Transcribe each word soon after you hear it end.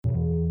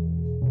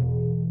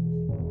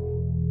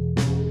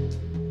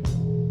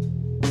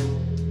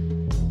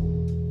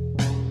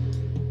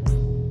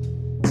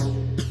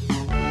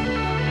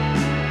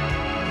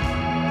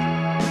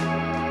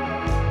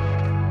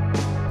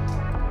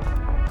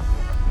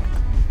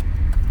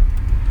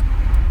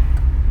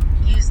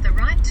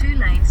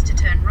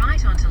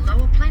right onto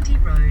Lower Plenty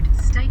Road,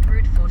 State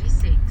Route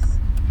 46.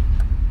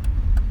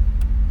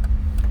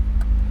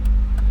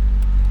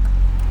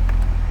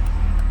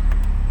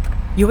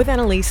 You're with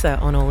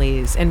Annalisa on All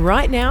Ears, and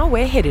right now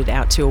we're headed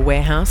out to a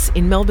warehouse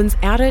in Melbourne's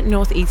outer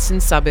northeastern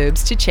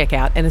suburbs to check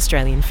out an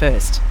Australian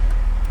first.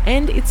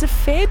 And it's a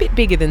fair bit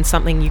bigger than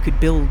something you could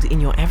build in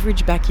your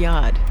average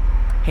backyard.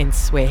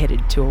 Hence, we're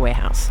headed to a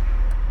warehouse.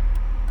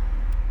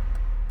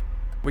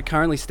 We're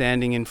currently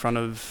standing in front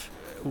of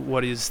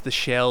what is the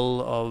shell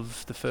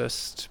of the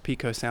first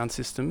Pico sound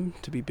system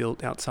to be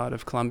built outside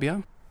of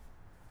Colombia.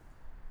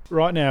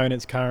 Right now in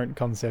its current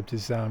concept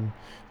is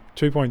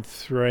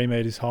 2.3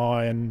 metres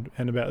high and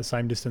about the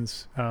same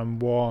distance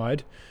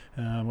wide.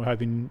 We're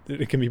hoping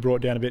that it can be brought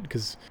down a bit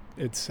because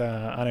it's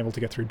unable to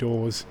get through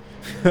doors.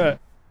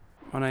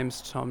 My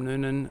name's Tom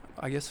Noonan.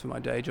 I guess for my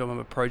day job I'm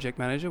a project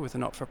manager with a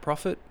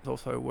not-for-profit. I've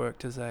also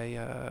worked as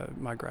a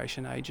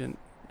migration agent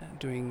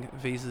doing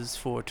visas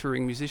for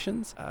touring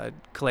musicians, a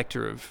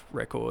collector of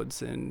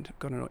records, and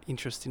got an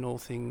interest in all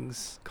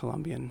things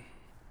Colombian.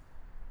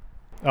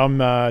 I'm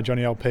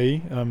Johnny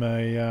LP. I'm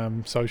a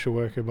social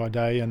worker by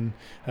day and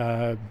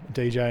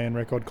DJ and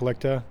record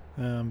collector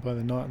by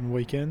the night and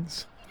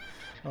weekends.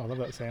 Oh, I love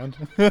that sound.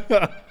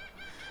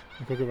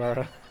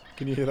 Kookaburra.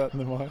 Can you hear that in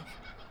the mic?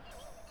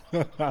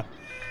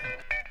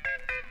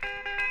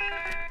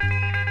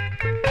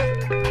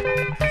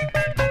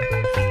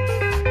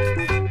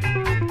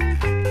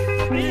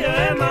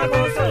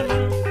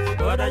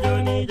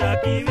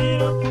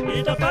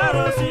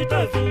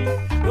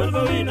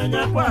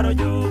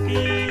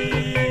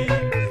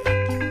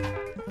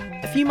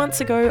 A few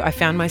months ago, I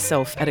found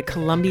myself at a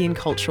Colombian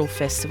cultural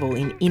festival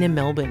in inner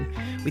Melbourne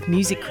with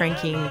music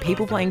cranking,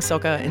 people playing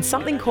soccer, and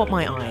something caught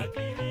my eye.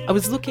 I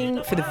was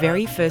looking for the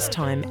very first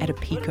time at a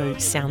Pico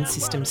sound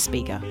system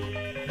speaker,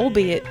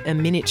 albeit a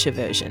miniature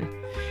version.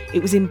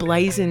 It was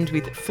emblazoned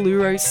with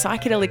fluoro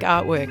psychedelic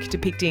artwork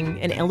depicting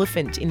an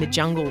elephant in the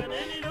jungle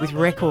with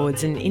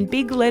records, and in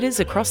big letters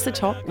across the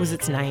top was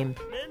its name,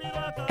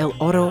 El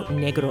Oro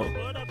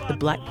Negro, the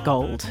black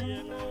gold.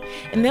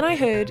 And then I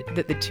heard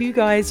that the two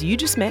guys you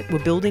just met were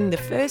building the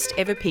first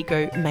ever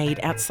Pico made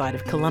outside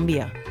of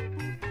Colombia.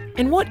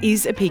 And what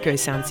is a Pico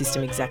sound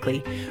system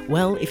exactly?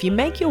 Well, if you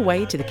make your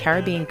way to the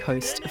Caribbean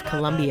coast of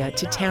Colombia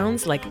to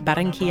towns like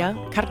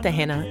Barranquilla,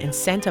 Cartagena and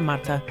Santa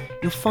Marta,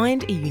 you'll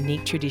find a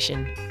unique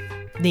tradition.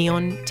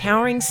 Neon,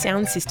 towering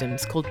sound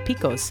systems called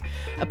picos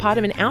are part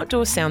of an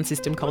outdoor sound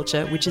system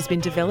culture which has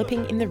been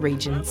developing in the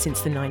region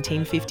since the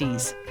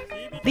 1950s.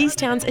 These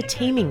towns are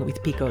teeming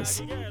with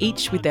picos,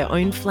 each with their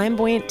own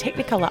flamboyant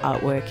Technicolor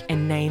artwork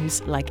and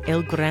names like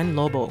El Gran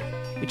Lobo,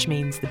 which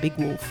means the big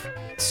wolf,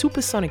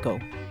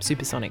 Supersonico,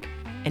 supersonic,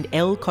 and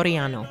El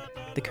Coreano,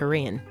 the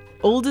Korean,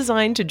 all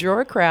designed to draw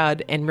a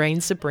crowd and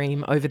reign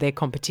supreme over their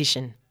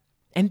competition.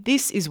 And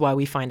this is why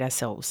we find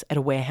ourselves at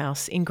a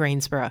warehouse in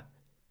Greensboro.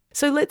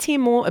 So let's hear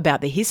more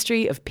about the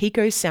history of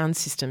Pico sound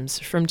systems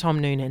from Tom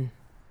Noonan.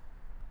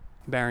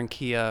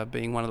 Barranquilla,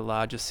 being one of the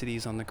largest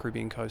cities on the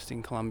Caribbean coast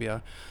in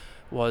Colombia,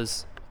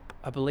 was,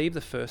 I believe,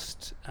 the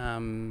first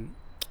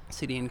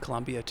city in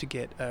Colombia to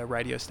get a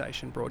radio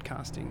station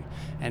broadcasting,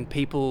 and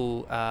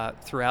people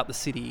throughout the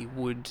city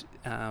would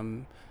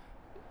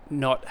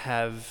not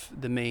have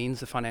the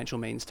financial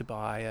means to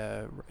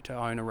to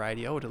own a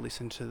radio or to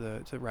listen to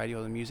the radio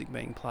or the music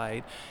being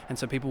played, and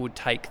so people would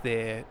take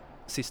their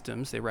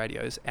systems, their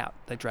radios out,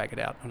 they drag it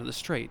out onto the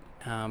street.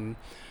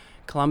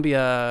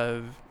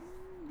 Colombia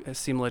is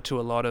similar to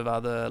a lot of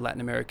other Latin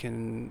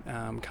American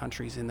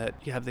countries in that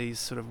you have these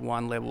sort of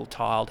one-level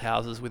tiled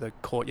houses with a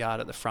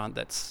courtyard at the front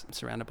that's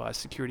surrounded by a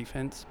security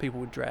fence. People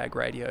would drag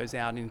radios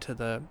out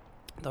into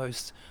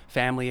those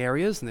family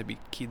areas, and there'd be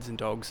kids and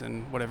dogs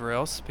and whatever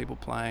else, people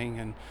playing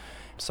and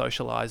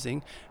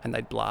socialising, and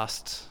they'd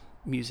blast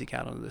music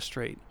out onto the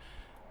street.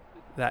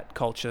 That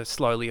culture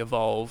slowly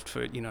evolved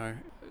for,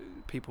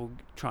 people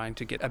trying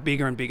to get a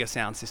bigger and bigger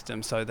sound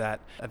system, so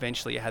that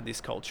eventually you had this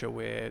culture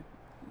where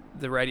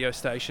the radio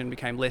station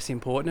became less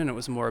important and it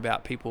was more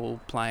about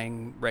people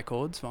playing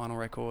records, vinyl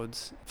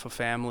records, for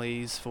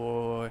families,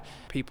 for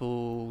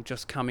people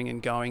just coming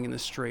and going in the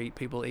street,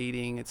 people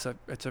eating. It's a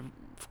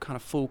kind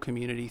of full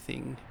community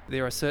thing.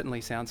 There are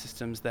certainly sound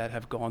systems that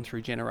have gone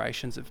through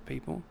generations of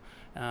people,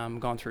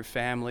 gone through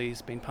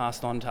families, been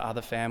passed on to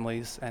other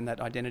families, and that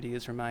identity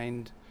has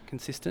remained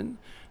consistent.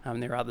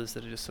 There are others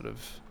that are just sort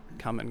of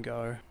come and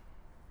go.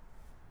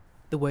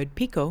 The word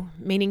pico,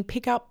 meaning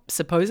pickup,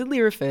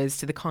 supposedly refers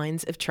to the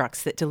kinds of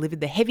trucks that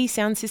delivered the heavy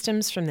sound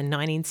systems from the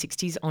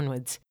 1960s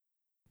onwards.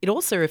 It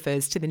also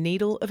refers to the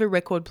needle of a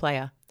record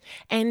player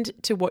and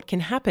to what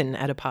can happen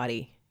at a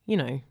party,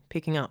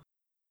 picking up.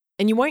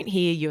 And you won't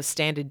hear your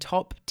standard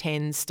top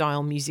 10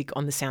 style music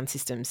on the sound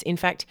systems. In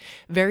fact,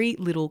 very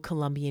little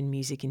Colombian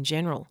music in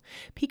general.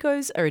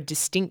 Picos are a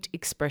distinct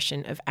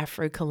expression of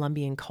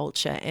Afro-Colombian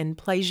culture and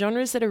play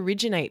genres that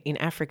originate in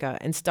Africa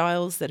and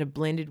styles that are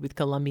blended with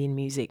Colombian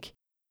music.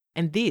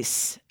 And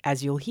this,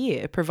 as you'll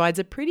hear, provides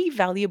a pretty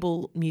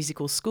valuable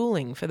musical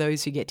schooling for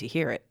those who get to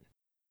hear it.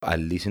 I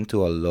listen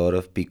to a lot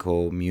of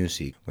Pico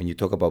music. When you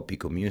talk about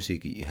Pico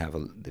music, you have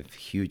the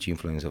huge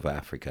influence of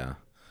Africa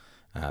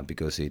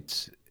because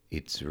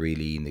it's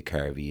really in the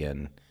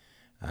Caribbean.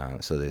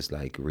 So there's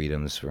like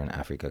rhythms from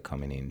Africa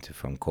coming into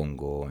from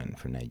Congo and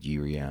from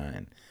Nigeria,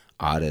 and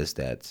artists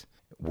that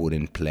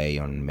wouldn't play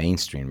on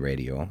mainstream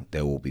radio,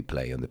 they will be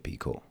playing on the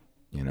Pico,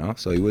 you know?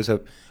 So it was a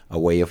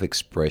way of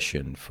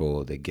expression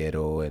for the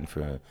ghetto and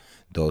for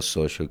those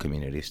social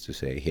communities to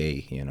say,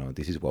 hey, you know,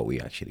 this is what we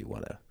actually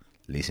want to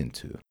listen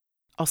to.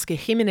 Oscar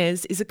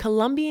Jimenez is a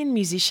Colombian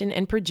musician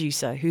and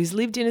producer who's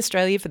lived in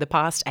Australia for the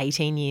past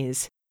 18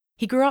 years.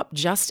 He grew up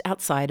just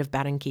outside of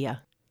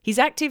Barranquilla. He's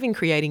active in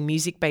creating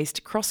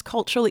music-based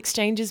cross-cultural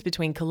exchanges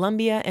between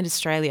Colombia and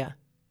Australia,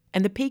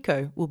 and the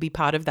Pico will be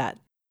part of that.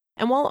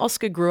 And while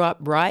Oscar grew up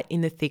right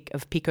in the thick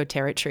of Pico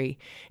territory,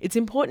 it's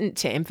important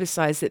to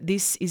emphasise that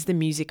this is the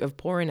music of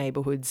poorer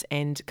neighbourhoods,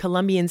 and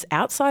Colombians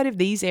outside of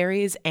these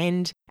areas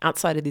and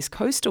outside of this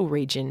coastal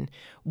region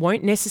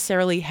won't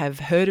necessarily have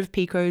heard of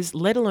Picos,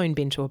 let alone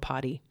been to a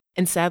party.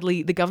 And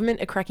sadly, the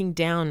government are cracking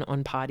down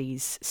on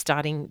parties,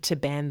 starting to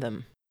ban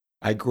them.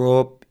 I grew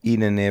up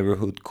in a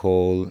neighborhood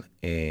called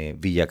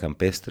Villa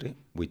Campestre,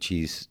 which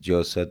is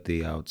just at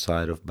the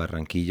outside of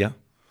Barranquilla,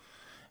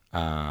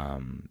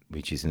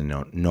 which is in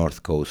the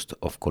north coast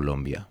of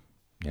Colombia.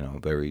 You know,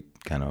 very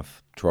kind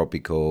of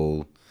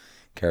tropical,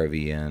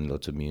 Caribbean,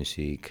 lots of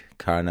music,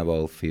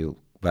 carnival feel.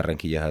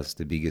 Barranquilla has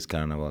the biggest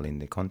carnival in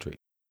the country.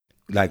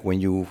 Like when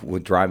you were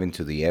driving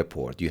to the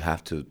airport, you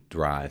have to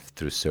drive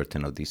through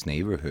certain of these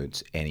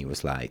neighborhoods, and it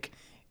was like,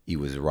 it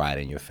was right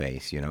in your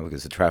face, you know,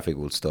 because the traffic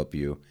will stop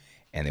you.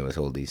 And there was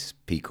all these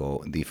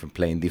Pico,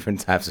 playing different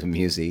types of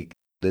music.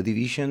 The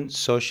division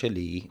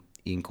socially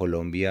in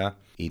Colombia,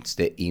 it's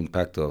the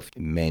impact of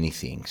many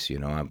things, you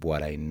know.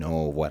 What I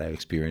know, what I've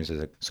experienced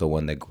as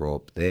someone that grew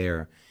up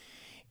there,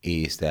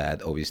 is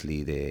that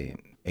obviously the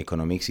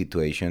economic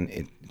situation,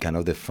 it kind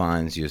of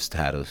defines your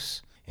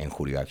status and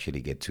who you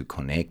actually get to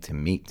connect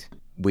and meet,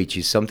 which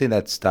is something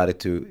that started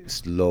to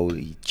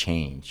slowly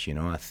change, you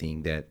know. I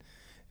think that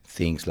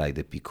things like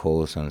the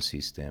Pico sound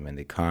system and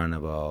the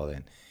carnival,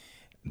 and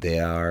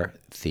there are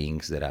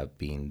things that have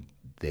been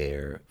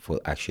there for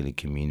actually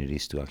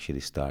communities to actually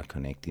start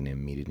connecting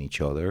and meeting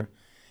each other.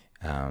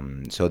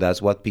 So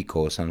that's what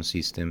Pico sound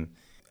system,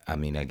 I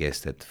mean, I guess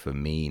that for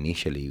me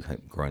initially,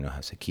 growing up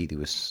as a kid, it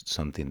was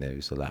something that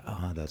was like,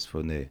 oh, that's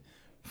from the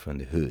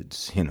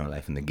hoods, you know,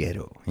 like from the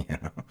ghetto, you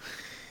know.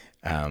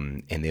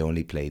 And they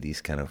only play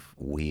this kind of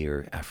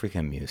weird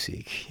African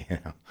music, you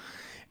know.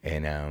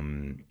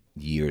 And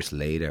years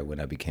later,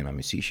 when I became a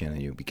musician,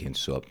 and you became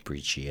so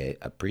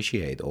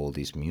appreciate all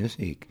this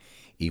music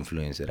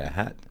influence that I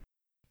had.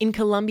 In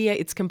Colombia,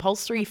 it's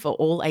compulsory for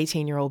all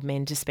 18-year-old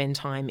men to spend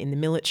time in the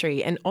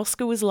military, and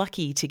Oscar was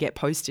lucky to get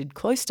posted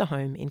close to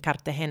home in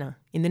Cartagena,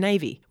 in the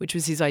Navy, which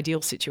was his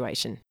ideal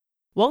situation.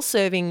 While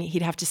serving,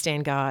 he'd have to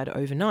stand guard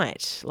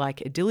overnight,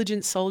 like a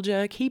diligent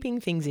soldier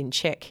keeping things in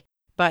check.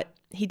 But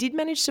he did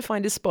manage to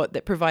find a spot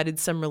that provided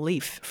some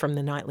relief from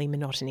the nightly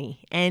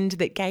monotony and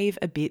that gave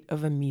a bit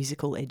of a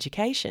musical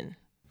education.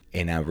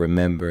 And I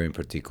remember in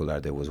particular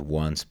there was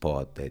one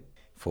spot that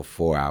for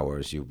 4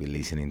 hours you'll be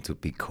listening to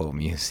Pico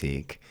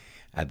music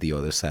at the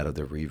other side of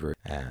the river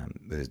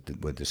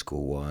where the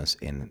school was.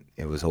 And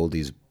it was all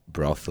these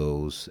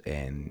brothels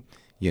and,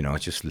 you know,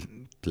 just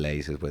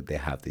places where they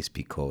have these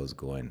Picos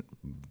going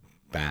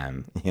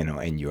bam, you know,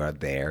 and you are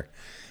there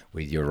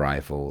with your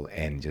rifle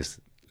and just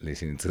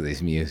listening to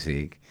this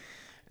music,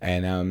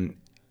 and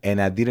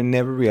I didn't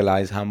never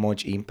realize how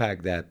much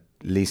impact that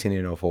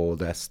listening of all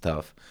that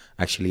stuff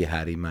actually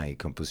had in my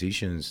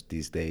compositions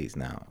these days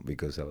now,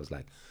 because I was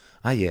like,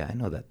 oh yeah, I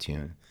know that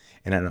tune,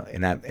 and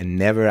I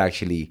never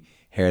actually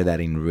heard that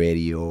in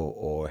radio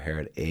or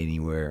heard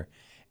anywhere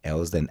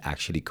else than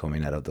actually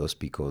coming out of those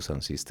Pico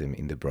sound system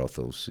in the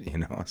brothels, you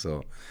know.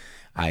 So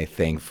I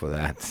thank for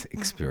that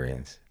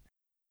experience.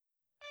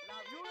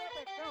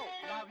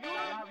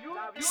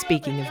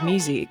 Speaking of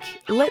music,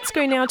 let's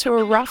go now to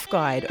a rough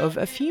guide of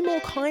a few more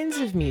kinds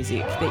of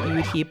music that you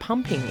would hear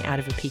pumping out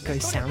of a Pico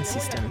sound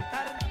system.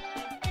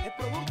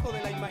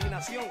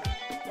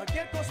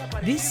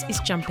 This is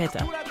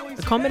champeta,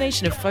 a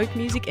combination of folk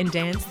music and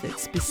dance that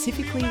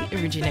specifically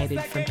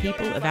originated from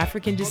people of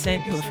African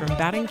descent who are from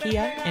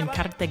Barranquilla and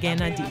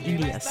Cartagena de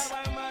Indias.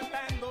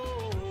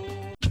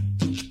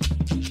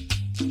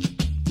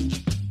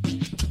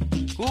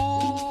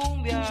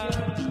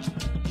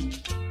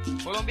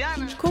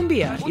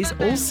 Cumbia is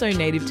also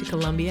native to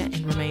Colombia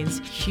and remains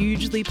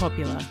hugely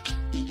popular.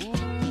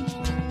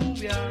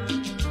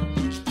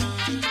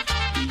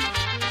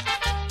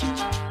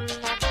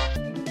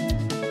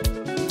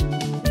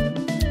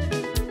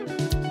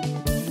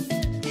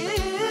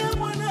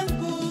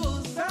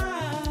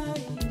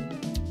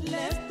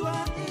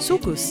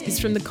 Soukous is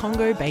from the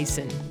Congo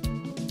Basin.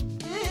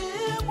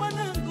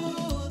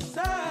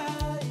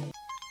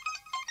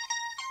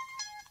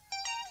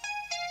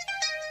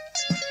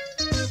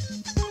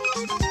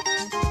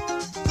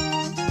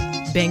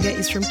 Benga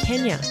is from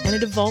Kenya and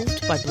it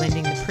evolved by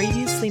blending the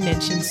previously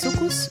mentioned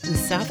soukous with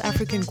South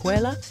African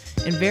kwela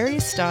and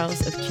various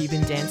styles of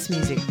Cuban dance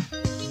music.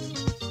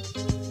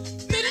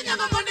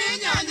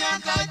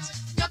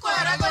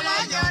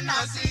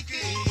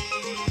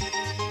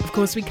 Of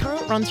course, we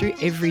can't run through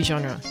every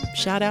genre.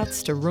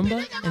 Shout-outs to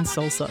rumba and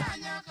salsa.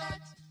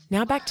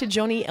 Now back to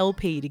Johnny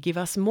LP to give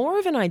us more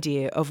of an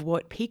idea of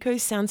what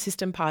Pico's sound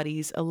system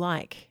parties are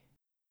like.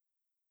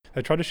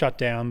 They tried to shut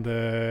down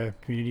the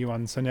community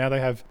ones, so now they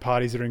have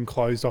parties that are in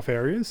closed off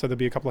areas. So there'll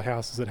be a couple of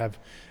houses that have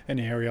an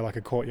area like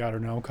a courtyard or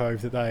an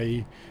alcove that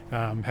they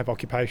have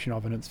occupation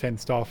of, and it's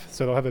fenced off.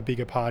 So they'll have a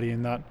bigger party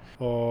in that,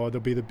 or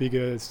there'll be the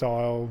bigger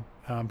style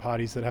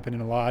parties that happen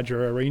in a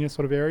larger arena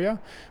sort of area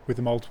with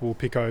the multiple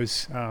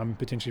picos,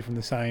 potentially from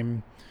the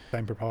same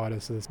proprietor.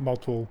 So there's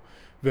multiple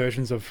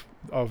versions of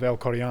El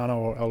Coreano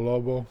or El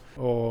Lobo,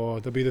 or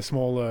there'll be the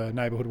smaller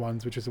neighbourhood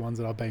ones, which is the ones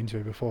that I've been to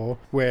before,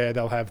 where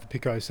they'll have the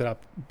pico set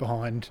up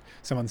behind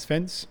someone's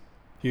fence.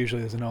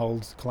 Usually there's an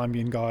old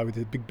Colombian guy with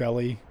a big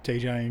belly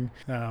DJing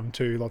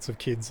to lots of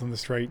kids on the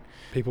street,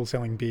 people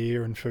selling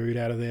beer and food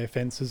out of their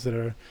fences that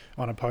are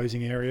on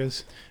opposing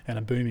areas, and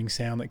a booming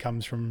sound that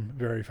comes from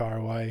very far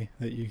away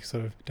that you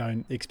sort of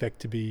don't expect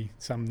to be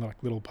some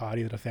like little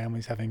party that a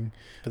family's having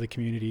for the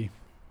community.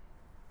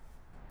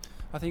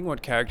 I think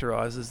what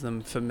characterises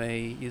them for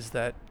me is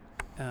that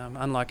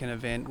unlike an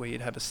event where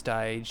you'd have a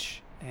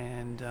stage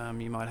and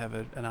you might have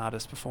an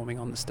artist performing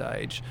on the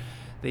stage,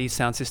 these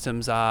sound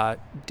systems are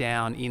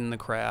down in the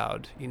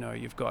crowd. You know,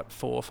 you've got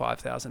 4,000 or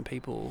 5,000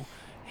 people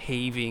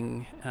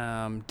heaving,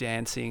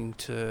 dancing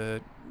to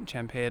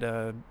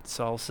champeta,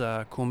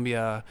 salsa,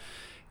 cumbia.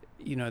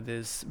 You know,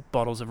 there's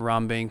bottles of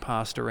rum being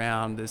passed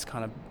around. There's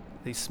kind of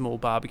these small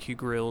barbecue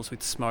grills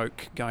with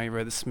smoke going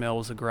everywhere. The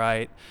smells are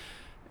great.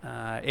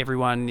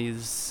 Everyone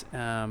is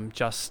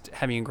just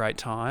having a great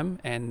time,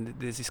 and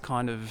there's this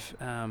kind of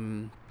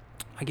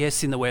I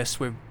guess in the West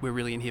we're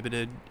really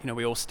inhibited. You know,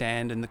 we all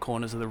stand in the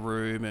corners of the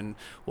room and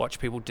watch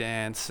people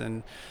dance,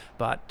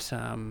 but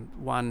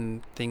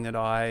one thing that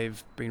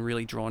I've been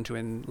really drawn to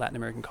in Latin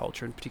American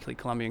culture, and particularly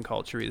Colombian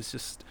culture, is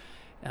just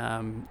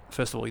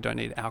first of all, you don't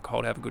need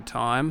alcohol to have a good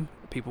time.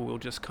 People will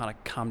just kind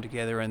of come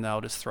together and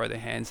they'll just throw their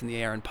hands in the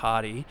air and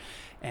party.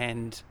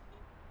 And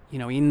you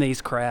know, in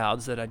these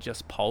crowds that are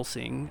just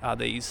pulsing are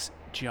these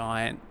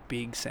giant,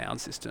 big sound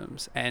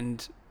systems.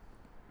 And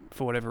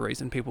for whatever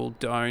reason, people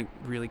don't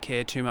really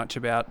care too much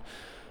about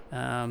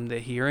their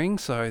hearing.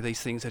 So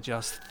these things are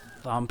just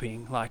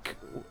thumping. Like,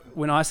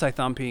 when I say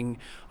thumping,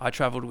 I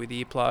travelled with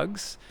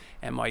earplugs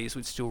and my ears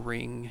would still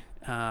ring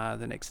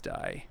the next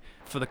day.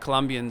 For the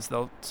Colombians,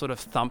 they'll sort of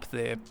thump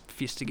their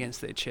fist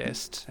against their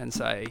chest and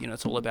say, you know,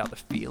 it's all about the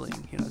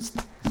feeling. You know,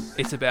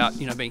 it's about,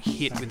 you know, being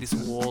hit with this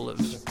wall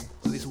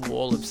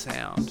of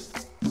sound.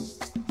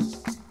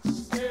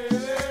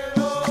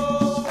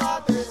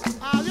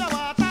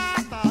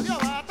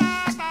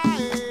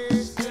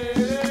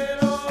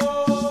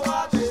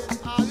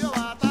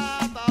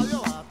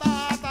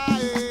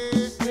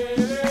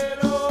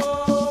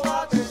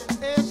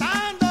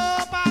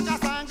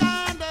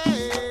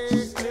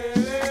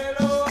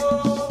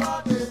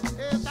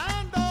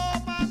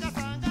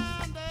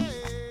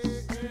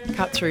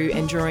 Cut through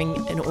and drawing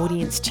an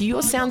audience to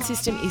your sound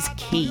system is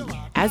key,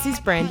 as is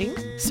branding.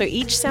 So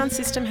each sound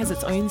system has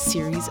its own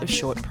series of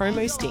short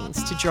promo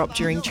stings to drop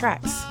during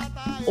tracks,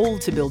 all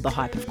to build the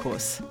hype, of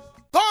course.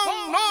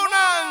 Don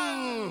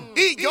Nonan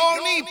y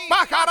Johnny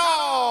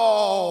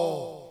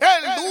Pájaro,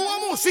 el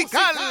dúo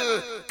musical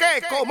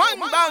que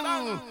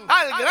comandan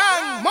al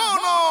Gran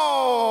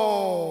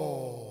Mono.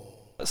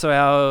 So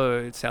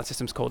our sound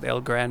system's called El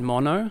Gran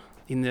Mono.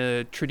 In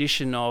the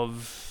tradition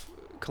of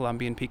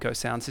Colombian Pico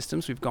sound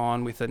systems, we've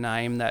gone with a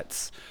name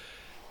that's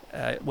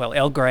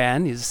El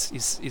Gran is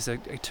a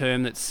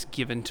term that's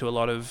given to a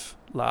lot of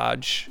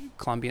large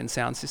Colombian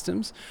sound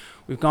systems.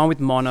 We've gone with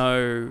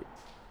mono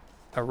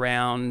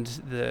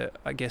around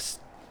I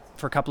guess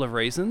for a couple of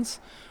reasons.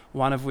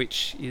 One of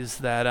which is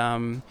that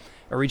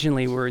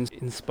originally we were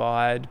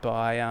inspired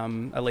by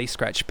a Lee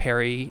Scratch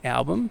Perry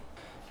album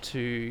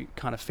to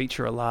kind of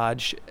feature a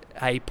large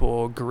ape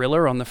or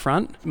gorilla on the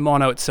front.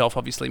 Mono itself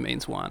obviously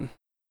means one.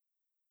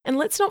 And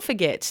let's not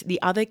forget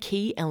the other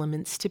key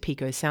elements to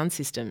Pico sound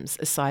systems,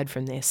 aside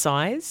from their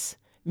size,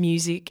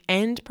 music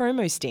and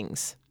promo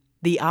stings.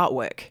 The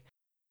artwork.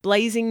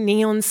 Blazing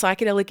neon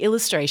psychedelic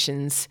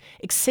illustrations,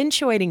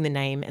 accentuating the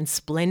name and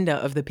splendour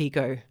of the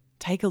Pico.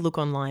 Take a look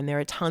online, there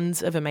are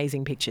tons of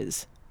amazing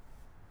pictures.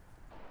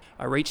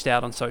 I reached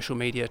out on social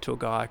media to a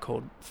guy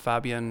called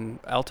Fabian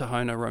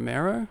Altahona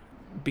Romero,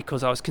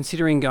 because I was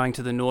considering going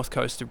to the north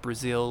coast of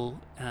Brazil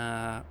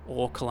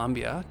or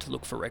Colombia to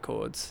look for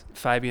records.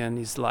 Fabian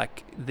is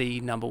like the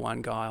number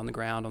one guy on the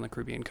ground on the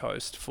Caribbean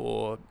coast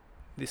for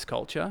this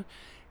culture,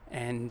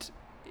 and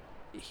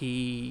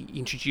he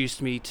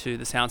introduced me to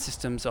the sound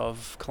systems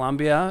of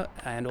Colombia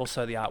and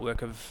also the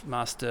artwork of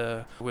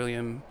Master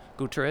William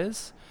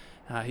Gutierrez.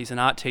 He's an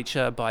art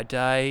teacher by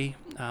day,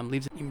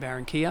 lives in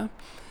Barranquilla.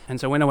 And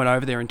so when I went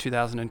over there in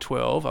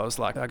 2012, I was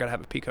like, I've got to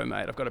have a Pico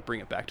made. I've got to bring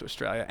it back to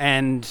Australia.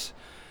 And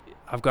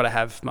I've got to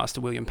have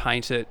Master William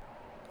paint it.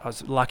 I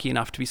was lucky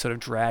enough to be sort of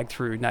dragged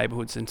through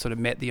neighbourhoods and sort of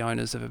met the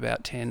owners of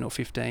about 10 or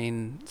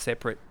 15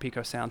 separate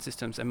Pico sound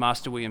systems, and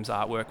Master William's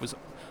artwork was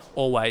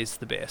always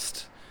the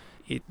best.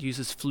 It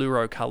uses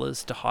fluoro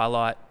colours to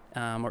highlight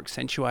or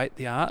accentuate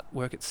the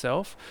artwork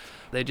itself.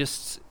 They're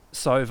just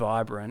so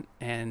vibrant,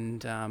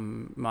 and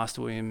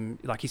Master William,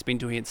 like, he's been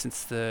doing it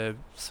since the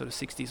sort of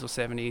 60s or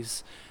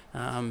 70s,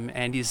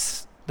 and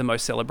is the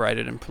most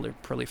celebrated and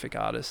prolific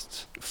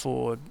artist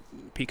for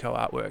Pico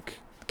artwork,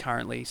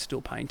 currently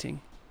still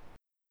painting.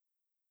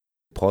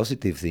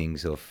 Positive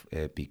things of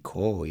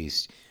Pico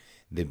is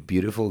the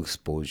beautiful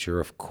exposure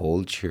of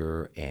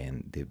culture,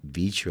 and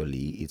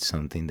visually it's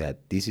something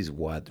that this is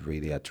what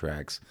really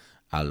attracts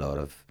a lot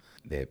of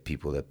the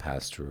people that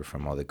pass through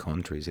from other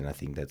countries, and I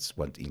think that's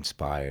what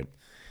inspired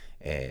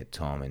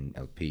Tom and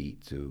LP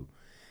to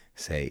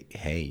say,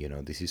 hey, you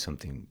know, this is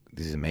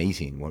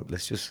amazing. Well,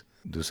 let's just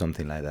do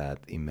something like that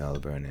in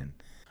Melbourne, and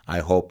I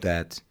hope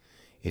that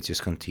it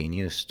just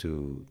continues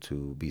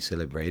to be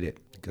celebrated,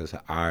 because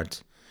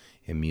art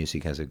and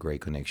music has a great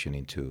connection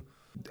into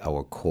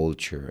our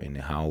culture and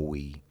how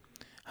we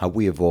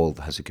evolve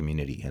as a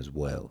community as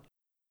well.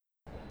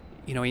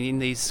 You know, in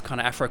these kind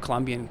of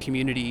Afro-Colombian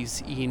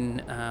communities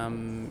in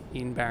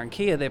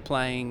Barranquilla, they're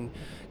playing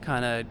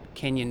kind of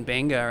Kenyan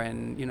benga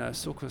and, you know,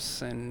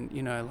 soukous and,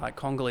 you know, like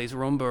Congolese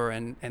rumba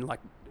and like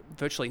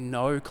virtually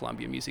no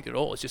Colombian music at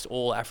all. It's just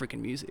all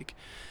African music.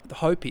 The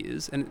hope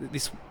is, and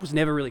this was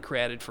never really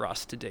created for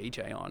us to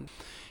DJ on,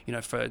 you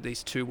know, for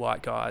these two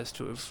white guys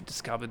to have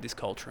discovered this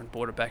culture and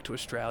brought it back to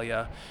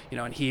Australia, you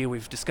know, and here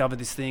we've discovered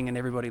this thing and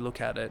everybody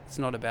look at it. It's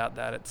not about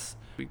that.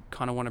 We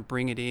kind of want to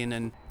bring it in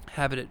and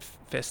have it at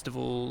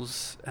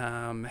festivals,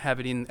 have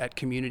it at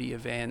community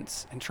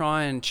events, and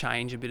try and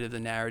change a bit of the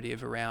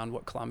narrative around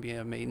what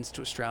Colombia means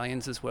to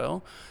Australians as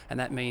well. And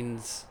that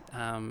means,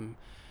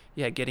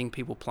 getting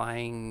people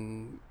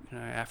playing, you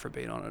know,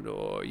 Afrobeat on it,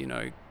 or you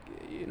know,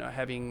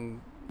 having,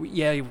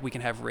 we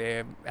can have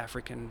rare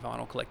African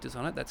vinyl collectors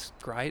on it. That's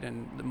great,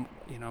 and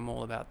you know, I'm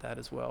all about that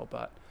as well.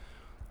 But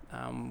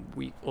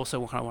we also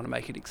kind of want to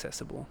make it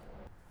accessible.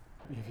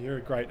 If you're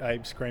a great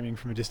ape screaming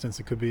from a distance,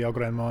 it could be El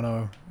Gran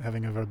Mono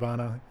having a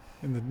verbena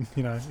in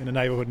a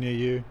neighbourhood near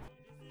you.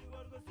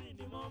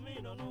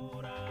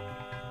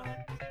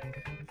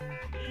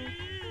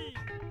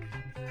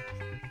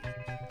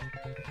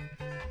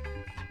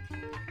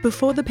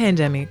 Before the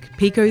pandemic,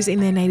 Picos in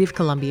their native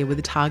Colombia were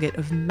the target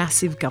of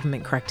massive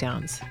government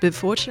crackdowns. But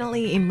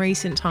fortunately, in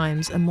recent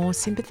times, a more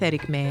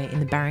sympathetic mayor in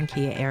the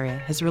Barranquilla area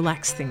has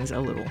relaxed things a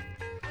little.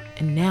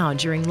 And now,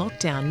 during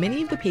lockdown,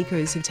 many of the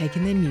Picos have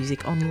taken their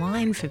music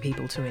online for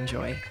people to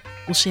enjoy.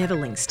 We'll share the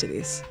links to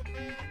this.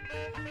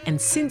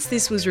 And since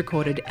this was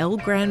recorded, El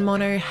Gran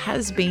Mono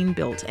has been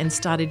built and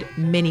started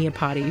many a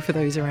party for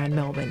those around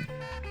Melbourne.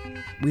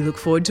 We look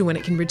forward to when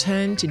it can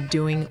return to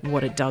doing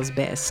what it does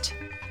best.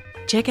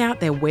 Check out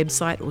their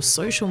website or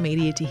social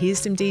media to hear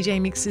some DJ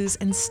mixes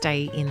and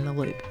stay in the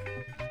loop.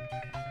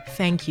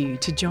 Thank you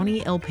to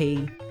Johnny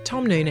LP,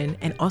 Tom Noonan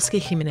and Oscar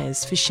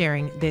Jimenez for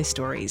sharing their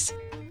stories.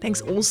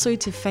 Thanks also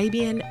to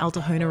Fabian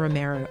Altahona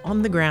Romero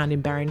on the ground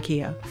in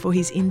Barranquilla for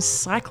his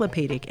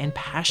encyclopedic and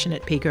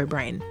passionate Pico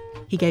brain.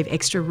 He gave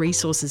extra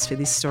resources for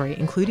this story,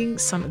 including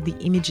some of the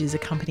images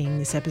accompanying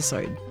this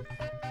episode.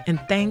 And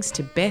thanks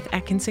to Beth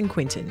Atkinson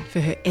Quinton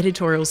for her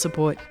editorial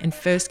support, and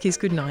First Kiss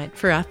Goodnight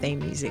for our theme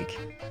music.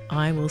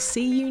 I will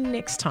see you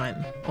next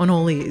time on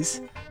All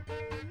Ears.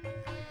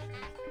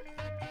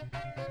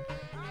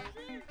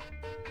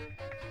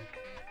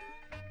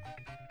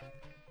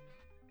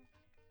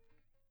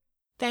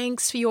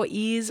 Thanks for your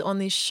ears on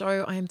this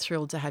show. I am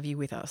thrilled to have you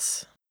with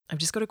us. I've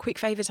just got a quick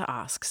favour to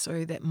ask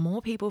so that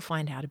more people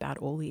find out about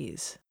All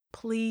Ears.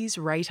 Please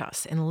rate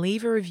us and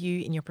leave a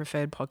review in your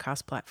preferred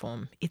podcast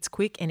platform. It's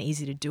quick and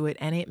easy to do it,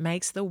 and it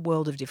makes the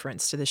world of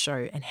difference to the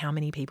show and how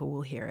many people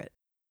will hear it.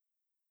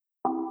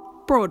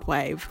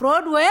 Broadwave.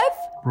 Broadwave?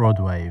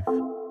 Broadwave.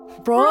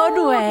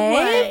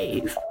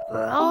 Broadwave.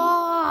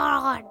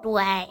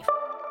 Broadwave.